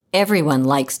Everyone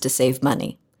likes to save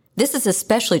money. This is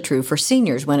especially true for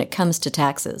seniors when it comes to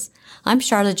taxes. I'm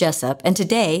Sharla Jessop, and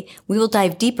today we will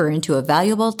dive deeper into a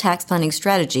valuable tax planning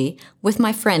strategy with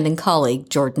my friend and colleague,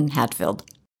 Jordan Hadfield.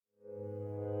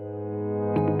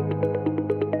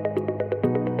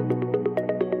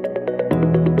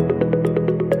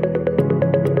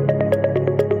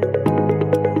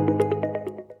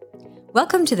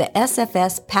 Welcome to the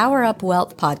SFS Power Up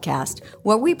Wealth podcast,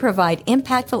 where we provide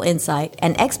impactful insight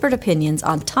and expert opinions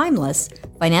on timeless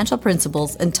financial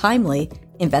principles and timely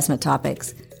investment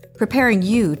topics, preparing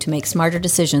you to make smarter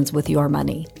decisions with your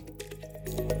money.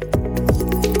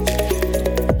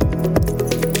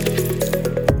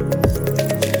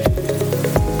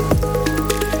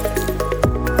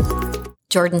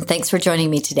 Jordan, thanks for joining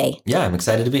me today. Yeah, I'm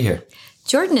excited to be here.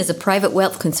 Jordan is a private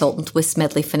wealth consultant with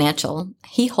Smedley Financial.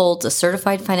 He holds a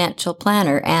certified financial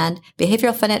planner and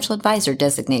behavioral financial advisor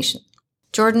designation.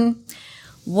 Jordan,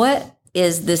 what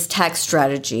is this tax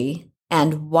strategy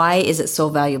and why is it so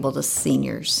valuable to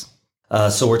seniors?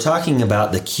 So we're talking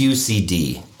about the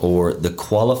QCD, or the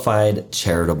Qualified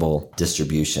Charitable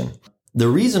Distribution. The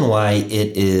reason why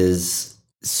it is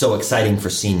so exciting for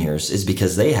seniors is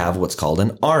because they have what's called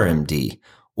an RMD,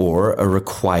 or a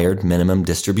required minimum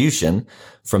distribution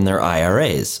from their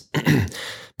IRAs.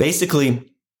 Basically,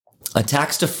 a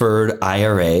tax-deferred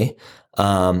IRA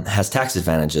has tax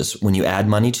advantages. When you add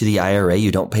money to the IRA,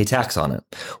 you don't pay tax on it.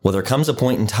 Well, there comes a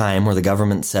point in time where the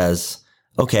government says,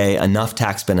 okay, enough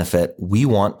tax benefit. We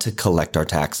want to collect our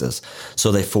taxes.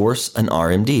 So they force an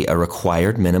RMD, a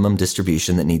required minimum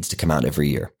distribution that needs to come out every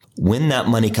year. When that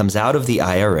money comes out of the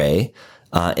IRA,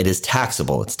 it is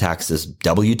taxable. It's taxed as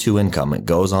W-2 income. It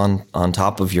goes on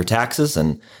top of your taxes.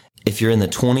 And if you're in the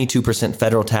 22%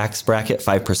 federal tax bracket,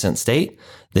 5% state,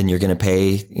 then you're going to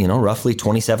pay, roughly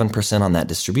 27% on that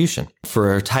distribution.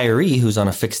 For a retiree who's on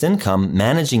a fixed income,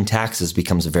 managing taxes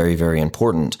becomes very, very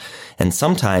important. And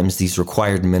sometimes these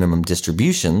required minimum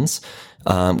distributions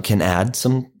can add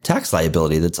some tax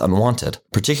liability that's unwanted,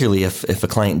 particularly if a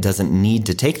client doesn't need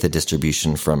to take the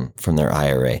distribution from their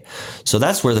IRA. So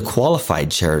that's where the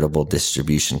Qualified Charitable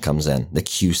Distribution comes in, the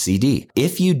QCD.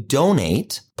 If you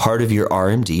donate part of your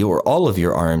RMD or all of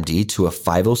your RMD to a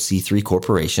 50c3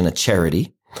 corporation, a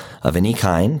charity of any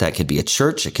kind, that could be a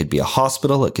church, it could be a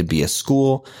hospital, it could be a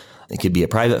school, it could be a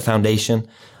private foundation,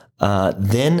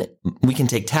 then we can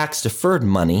take tax-deferred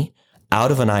money out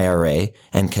of an IRA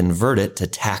and convert it to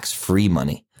tax-free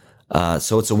money.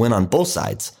 So it's a win on both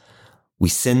sides. We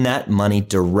send that money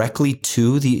directly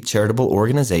to the charitable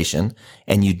organization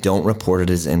and you don't report it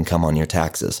as income on your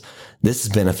taxes. This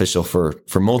is beneficial for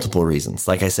multiple reasons.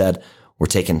 Like I said, we're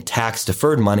taking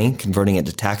tax-deferred money, converting it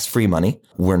to tax-free money.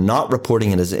 We're not reporting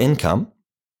it as income,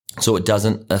 so it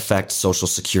doesn't affect Social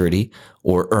Security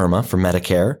or IRMA for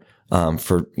Medicare,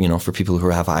 for people who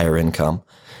have higher income.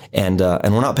 And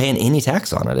we're not paying any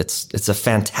tax on it. It's a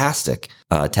fantastic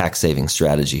tax saving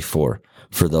strategy for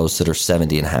those that are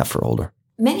 70 and a half or older.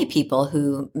 Many people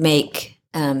who make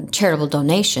charitable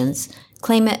donations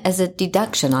claim it as a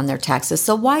deduction on their taxes.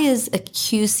 So why is a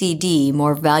QCD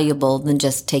more valuable than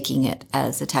just taking it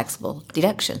as a taxable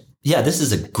deduction? Yeah, this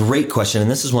is a great question.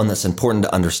 And this is one that's important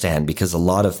to understand because a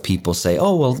lot of people say,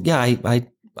 oh, well, yeah,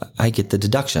 I get the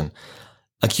deduction.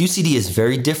 A QCD is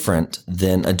very different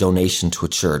than a donation to a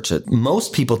church.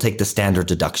 Most people take the standard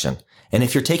deduction. And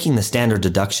if you're taking the standard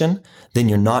deduction, then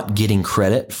you're not getting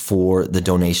credit for the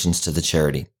donations to the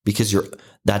charity because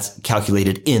that's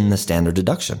calculated in the standard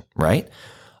deduction, right?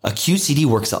 A QCD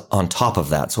works on top of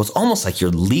that. So it's almost like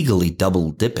you're legally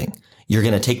double dipping. You're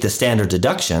going to take the standard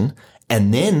deduction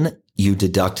and then you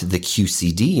deduct the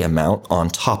QCD amount on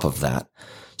top of that.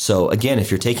 So again, if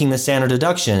you're taking the standard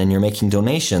deduction and you're making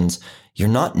donations, you're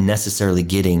not necessarily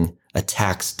getting a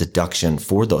tax deduction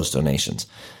for those donations.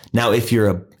 Now, if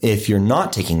you're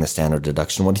not taking the standard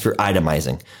deduction, what if you're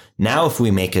itemizing? Now, if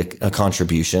we make a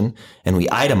contribution and we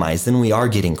itemize, then we are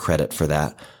getting credit for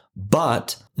that.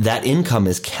 But that income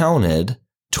is counted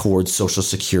towards Social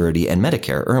Security and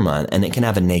Medicare, IRMA, and it can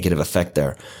have a negative effect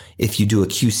there. If you do a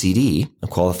QCD, a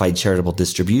Qualified Charitable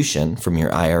Distribution from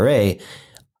your IRA,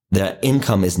 the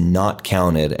income is not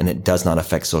counted and it does not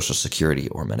affect Social Security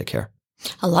or Medicare.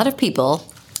 A lot of people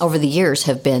over the years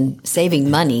have been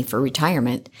saving money for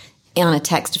retirement on a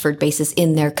tax-deferred basis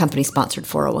in their company-sponsored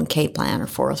 401k plan or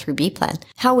 403b plan.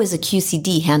 How is a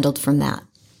QCD handled from that?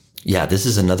 Yeah, this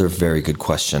is another very good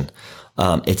question.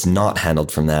 It's not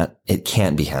handled from that. It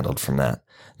can't be handled from that.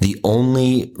 The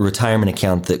only retirement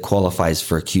account that qualifies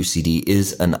for a QCD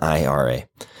is an IRA.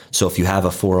 So if you have a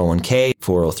 401k,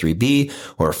 403b,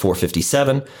 or a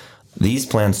 457, these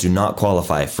plans do not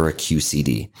qualify for a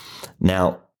QCD.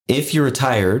 Now, If you're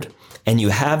retired and you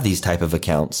have these type of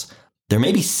accounts, there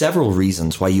may be several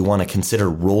reasons why you want to consider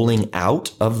rolling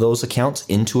out of those accounts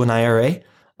into an IRA.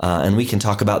 And we can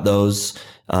talk about those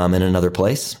in another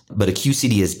place. But a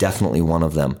QCD is definitely one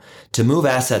of them. To move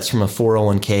assets from a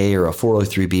 401k or a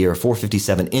 403b or a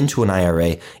 457 into an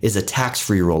IRA is a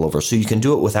tax-free rollover. So you can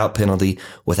do it without penalty,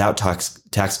 without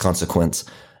tax consequence.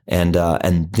 And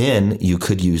then you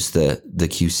could use the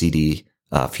QCD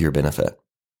for your benefit.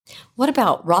 What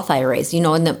about Roth IRAs?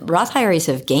 And the Roth IRAs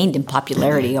have gained in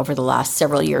popularity over the last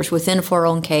several years within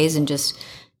 401ks and just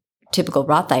typical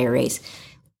Roth IRAs.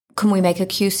 Can we make a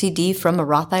QCD from a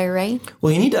Roth IRA?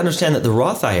 Well, you need to understand that the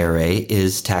Roth IRA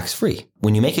is tax-free.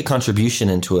 When you make a contribution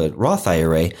into a Roth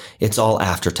IRA, it's all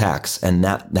after tax, and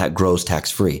that grows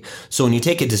tax-free. So when you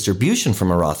take a distribution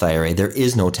from a Roth IRA, there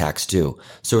is no tax due.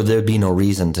 So there'd be no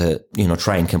reason to,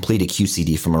 try and complete a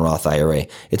QCD from a Roth IRA.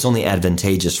 It's only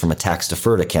advantageous from a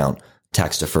tax-deferred account,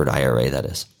 tax-deferred IRA, that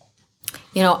is.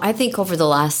 I think over the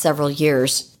last several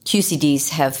years, QCDs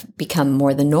have become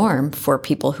more the norm for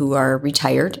people who are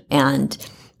retired and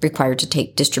required to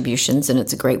take distributions, and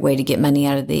it's a great way to get money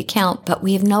out of the account. But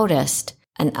we have noticed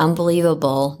an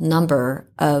unbelievable number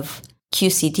of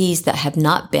QCDs that have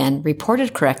not been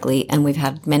reported correctly, and we've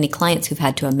had many clients who've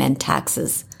had to amend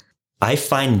taxes. I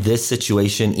find this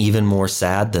situation even more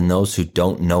sad than those who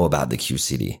don't know about the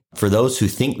QCD. For those who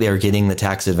think they're getting the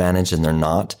tax advantage and they're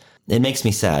not, it makes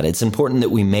me sad. It's important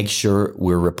that we make sure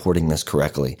we're reporting this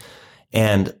correctly.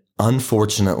 And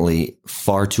unfortunately,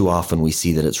 far too often we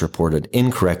see that it's reported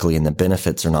incorrectly and the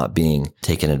benefits are not being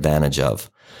taken advantage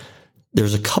of.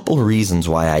 There's a couple of reasons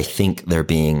why I think they're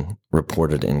being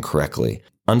reported incorrectly.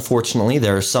 Unfortunately,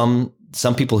 there are some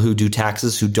people who do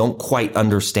taxes who don't quite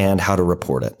understand how to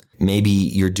report it. Maybe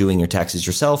you're doing your taxes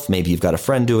yourself. Maybe you've got a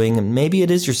friend doing, and maybe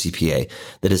it is your CPA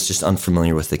that is just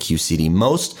unfamiliar with the QCD.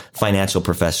 Most financial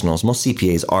professionals, most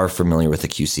CPAs are familiar with the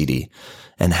QCD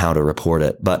and how to report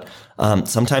it, but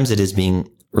sometimes it is being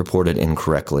reported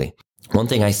incorrectly. One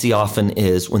thing I see often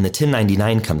is when the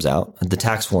 1099 comes out, the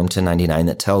tax form 1099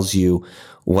 that tells you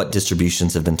what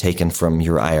distributions have been taken from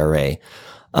your IRA,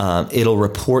 it'll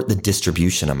report the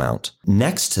distribution amount.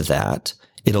 Next to that,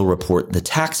 it'll report the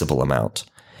taxable amount.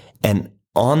 And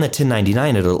on the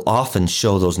 1099, it'll often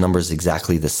show those numbers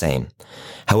exactly the same.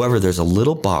 However, there's a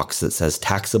little box that says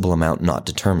taxable amount not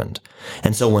determined.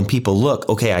 And so when people look,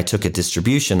 okay, I took a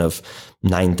distribution of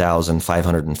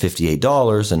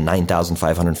 $9,558 and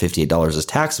 $9,558 is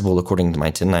taxable according to my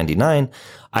 1099,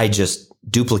 I just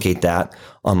duplicate that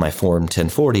on my form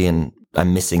 1040 and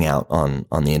I'm missing out on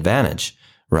the advantage,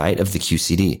 right, of the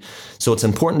QCD. So it's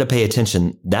important to pay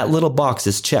attention. That little box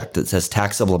is checked that says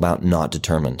taxable amount not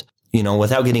determined.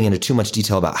 Without getting into too much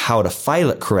detail about how to file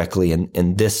it correctly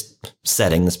in this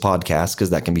setting, this podcast,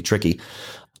 because that can be tricky.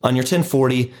 On your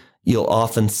 1040, you'll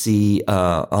often see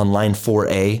on line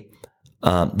 4A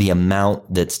the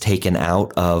amount that's taken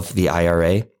out of the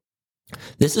IRA.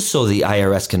 This is so the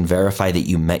IRS can verify that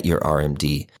you met your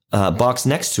RMD. Box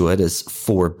next to it is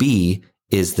 4B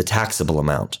is the taxable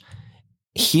amount.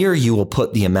 Here you will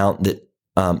put the amount that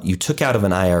you took out of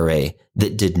an IRA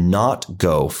that did not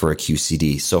go for a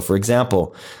QCD. So for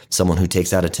example, someone who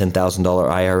takes out a $10,000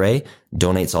 IRA,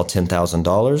 donates all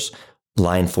 $10,000,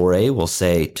 line 4A will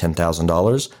say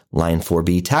 $10,000, line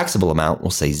 4B taxable amount will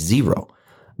say 0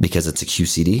 because it's a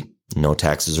QCD, no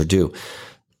taxes are due.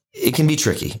 It can be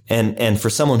tricky. And for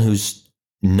someone who's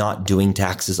not doing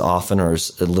taxes often or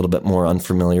is a little bit more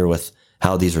unfamiliar with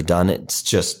how these are done,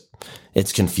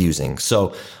 it's confusing.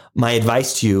 So my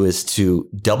advice to you is to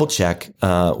double check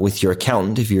with your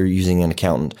accountant, if you're using an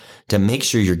accountant, to make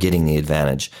sure you're getting the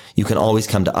advantage. You can always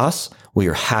come to us. We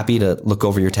are happy to look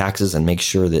over your taxes and make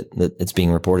sure that it's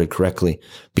being reported correctly.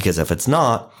 Because if it's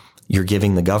not, you're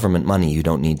giving the government money you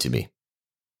don't need to be.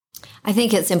 I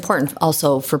think it's important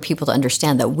also for people to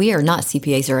understand that we are not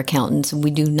CPAs or accountants.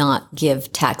 We do not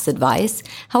give tax advice.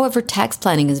 However, tax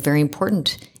planning is very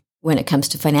important when it comes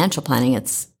to financial planning.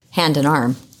 It's hand in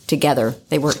arm. Together.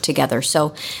 They work together.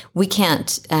 So we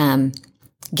can't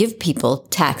give people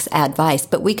tax advice,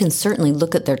 but we can certainly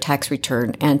look at their tax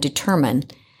return and determine.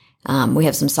 We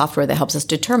have some software that helps us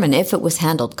determine if it was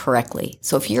handled correctly.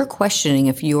 So if you're questioning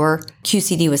if your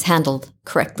QCD was handled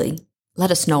correctly,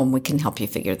 let us know and we can help you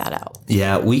figure that out.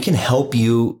 Yeah, we can help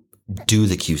you do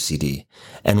the QCD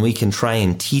and we can try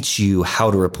and teach you how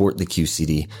to report the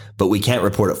QCD, but we can't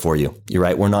report it for you. You're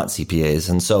right. We're not CPAs.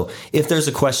 And so if there's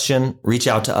a question, reach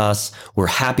out to us. We're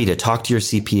happy to talk to your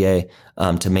CPA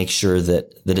to make sure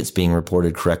that it's being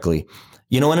reported correctly.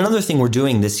 And another thing we're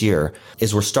doing this year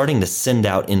is we're starting to send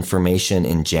out information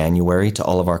in January to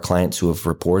all of our clients who have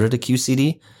reported a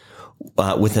QCD.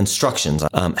 with instructions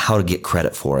on how to get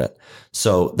credit for it.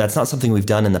 So that's not something we've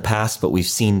done in the past, but we've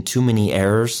seen too many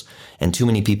errors and too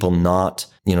many people not,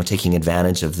 taking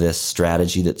advantage of this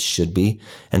strategy that should be.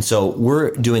 And so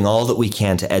we're doing all that we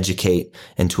can to educate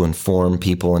and to inform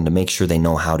people and to make sure they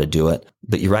know how to do it.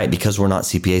 But you're right, because we're not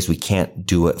CPAs, we can't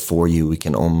do it for you. We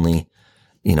can only,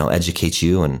 educate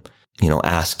you and,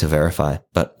 ask to verify.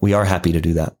 But we are happy to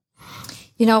do that.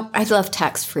 I love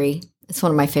tax-free. It's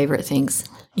one of my favorite things.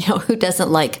 Who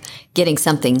doesn't like getting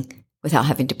something without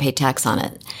having to pay tax on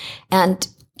it? And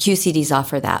QCDs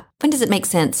offer that. When does it make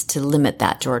sense to limit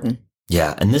that, Jordan?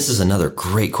 Yeah. And this is another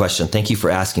great question. Thank you for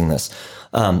asking this.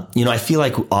 I feel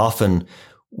like often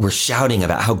we're shouting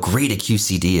about how great a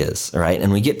QCD is, right?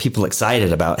 And we get people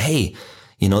excited about, hey,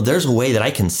 there's a way that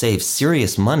I can save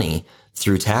serious money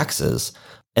through taxes.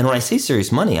 And when I say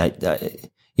serious money,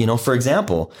 for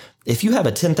example, if you have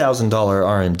a $10,000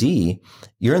 RMD,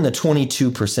 you're in the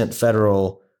 22%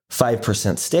 federal,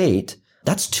 5% state.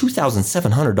 That's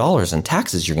 $2,700 in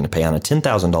taxes you're going to pay on a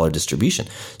 $10,000 distribution.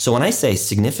 So when I say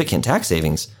significant tax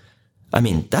savings, I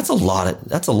mean, that's a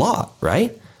lot,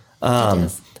 right?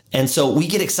 And so we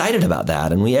get excited about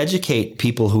that, and we educate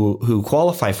people who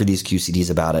qualify for these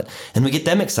QCDs about it, and we get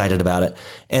them excited about it.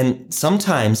 And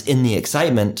sometimes in the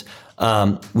excitement,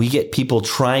 we get people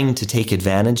trying to take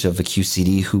advantage of a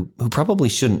QCD who probably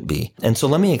shouldn't be. And so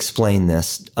let me explain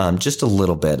this just a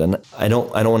little bit. And I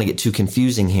don't want to get too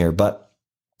confusing here, but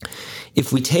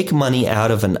if we take money out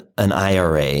of an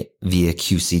IRA via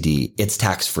QCD, it's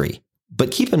tax-free.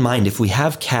 But keep in mind, if we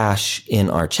have cash in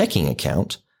our checking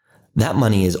account, that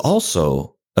money is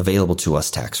also available to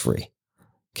us tax-free.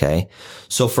 Okay.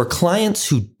 So for clients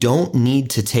who don't need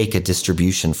to take a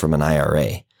distribution from an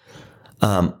IRA,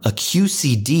 a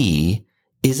QCD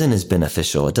isn't as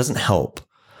beneficial. It doesn't help.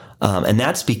 And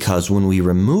that's because when we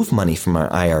remove money from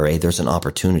our IRA, there's an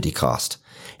opportunity cost.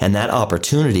 And that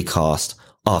opportunity cost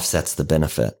offsets the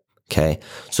benefit. Okay.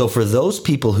 So for those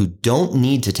people who don't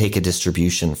need to take a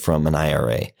distribution from an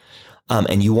IRA,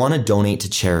 and you want to donate to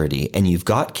charity and you've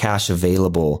got cash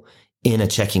available in a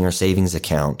checking or savings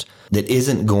account that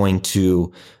isn't going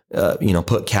to,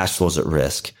 put cash flows at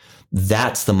risk,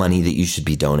 that's the money that you should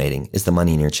be donating, is the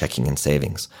money in your checking and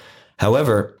savings.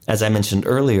 However, as I mentioned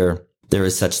earlier, there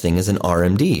is such thing as an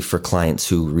RMD for clients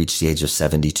who reach the age of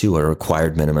 72, a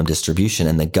required minimum distribution,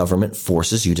 and the government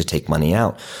forces you to take money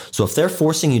out. So if they're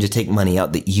forcing you to take money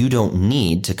out that you don't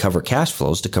need to cover cash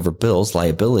flows, to cover bills,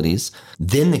 liabilities,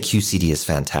 then the QCD is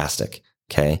fantastic.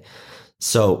 Okay.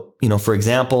 So, for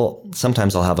example,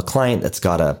 sometimes I'll have a client that's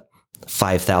got a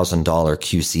 $5,000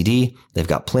 QCD. They've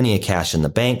got plenty of cash in the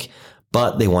bank,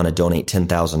 but they want to donate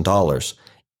 $10,000.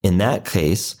 In that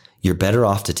case, you're better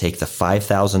off to take the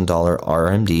 $5,000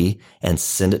 RMD and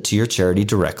send it to your charity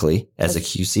directly as a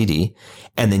QCD,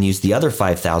 and then use the other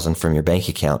 $5,000 from your bank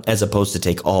account, as opposed to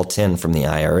take all 10 from the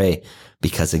IRA.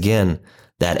 Because again,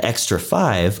 that extra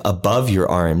 5 above your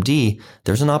RMD,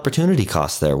 there's an opportunity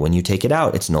cost there. When you take it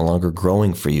out, it's no longer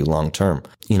growing for you long term.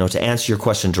 To answer your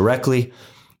question directly,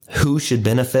 who should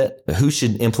benefit? Who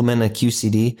should implement a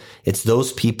QCD? It's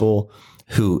those people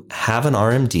who have an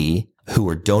RMD, who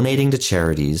are donating to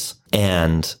charities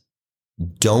and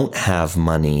don't have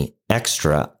money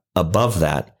extra above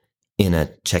that in a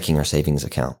checking or savings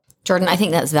account. Jordan, I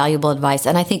think that's valuable advice.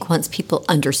 And I think once people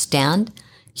understand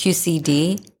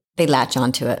QCD, they latch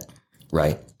onto it.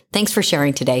 Right. Thanks for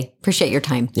sharing today. Appreciate your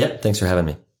time. Yep. Thanks for having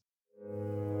me.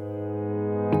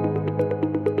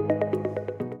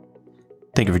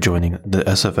 Thank you for joining the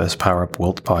SFS Power Up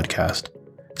Wealth podcast.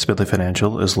 Smedley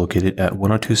Financial is located at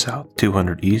 102 South,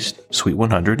 200 East, Suite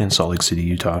 100 in Salt Lake City,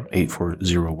 Utah,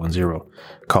 84010.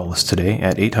 Call us today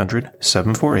at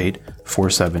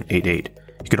 800-748-4788.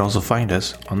 You can also find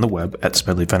us on the web at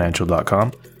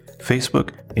smedleyfinancial.com,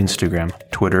 Facebook, Instagram,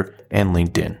 Twitter, and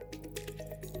LinkedIn.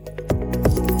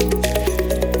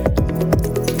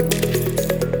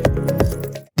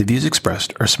 The views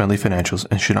expressed are Smedley Financial's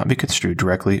and should not be construed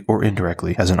directly or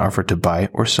indirectly as an offer to buy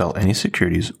or sell any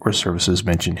securities or services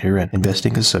mentioned herein.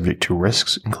 Investing is subject to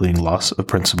risks, including loss of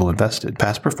principal invested.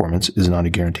 Past performance is not a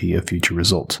guarantee of future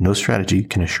results. No strategy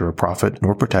can assure a profit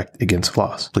nor protect against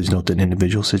loss. Please note that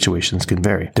individual situations can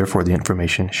vary. Therefore, the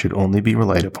information should only be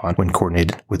relied upon when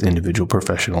coordinated with individual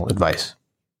professional advice.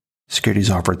 Securities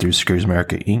offered through Securities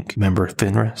America Inc., member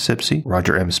FINRA, SIPC,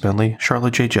 Roger M. Smedley,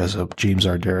 Sharla J. Jessop, James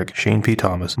R. Derrick, Shane P.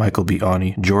 Thomas, Michael B.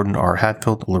 Ani, Jordan R.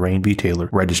 Hadfield, Lorraine B. Taylor,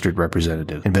 registered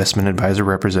representative. Investment advisor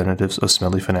representatives of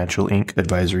Smedley Financial Inc.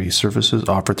 Advisory services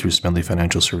offered through Smedley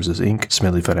Financial Services Inc.,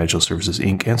 Smedley Financial Services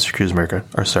Inc., and Securities America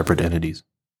are separate entities.